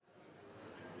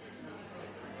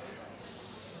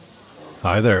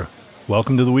Hi there.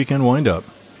 Welcome to the Weekend Wind-Up.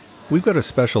 We've got a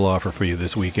special offer for you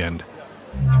this weekend.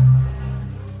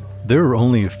 There are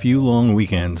only a few long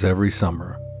weekends every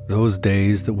summer. Those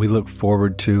days that we look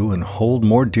forward to and hold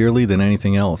more dearly than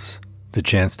anything else. The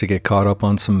chance to get caught up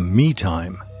on some me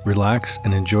time, relax,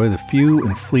 and enjoy the few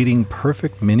and fleeting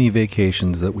perfect mini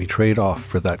vacations that we trade off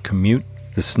for that commute,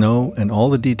 the snow, and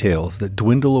all the details that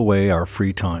dwindle away our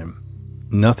free time.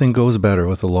 Nothing goes better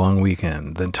with a long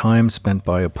weekend than time spent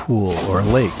by a pool or a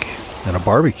lake and a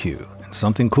barbecue and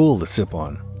something cool to sip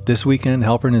on. This weekend,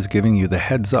 Halpern is giving you the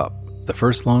heads up. The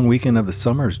first long weekend of the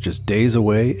summer is just days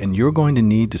away, and you're going to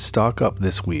need to stock up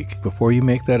this week before you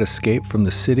make that escape from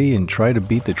the city and try to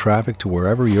beat the traffic to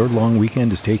wherever your long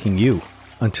weekend is taking you.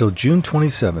 Until June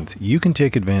 27th, you can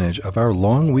take advantage of our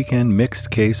long weekend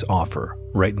mixed case offer.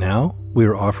 Right now, we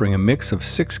are offering a mix of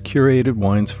 6 curated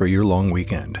wines for your long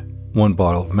weekend. 1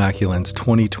 bottle of Maculan's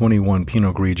 2021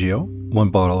 Pinot Grigio, 1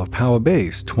 bottle of Paua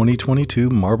Bay's 2022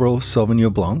 Marlborough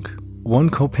Sauvignon Blanc, 1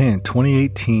 Copain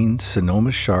 2018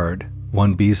 Sonoma Chardonnay,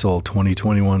 1 Bisol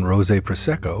 2021 Rose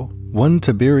Prosecco, 1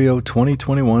 Tiberio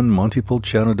 2021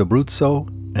 Montepulciano d'Abruzzo,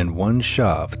 and 1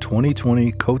 Chave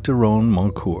 2020 Cotes de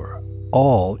Rhone Coeur.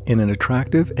 All in an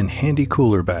attractive and handy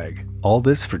cooler bag. All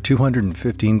this for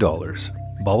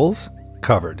 $215. Bubbles?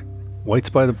 Covered. Whites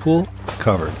by the pool?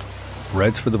 Covered.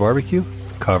 Reds for the barbecue?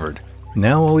 Covered.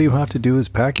 Now all you have to do is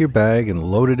pack your bag and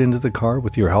load it into the car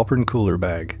with your Halpern cooler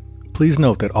bag. Please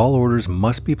note that all orders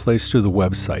must be placed through the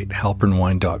website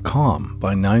halpernwine.com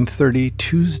by 9:30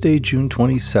 Tuesday, June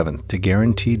 27th to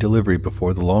guarantee delivery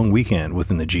before the long weekend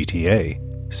within the GTA.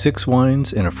 6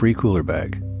 wines and a free cooler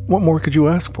bag. What more could you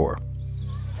ask for?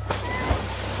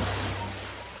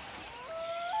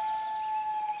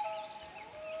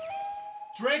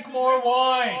 Drink more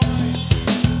wine!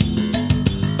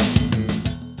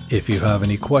 If you have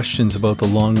any questions about the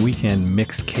long weekend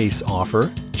mixed case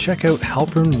offer, check out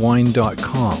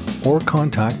halpernwine.com or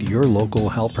contact your local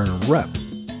Halpern rep.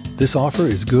 This offer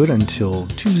is good until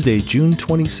Tuesday, June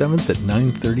 27th at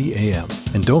 9:30 a.m.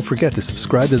 And don't forget to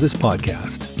subscribe to this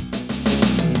podcast.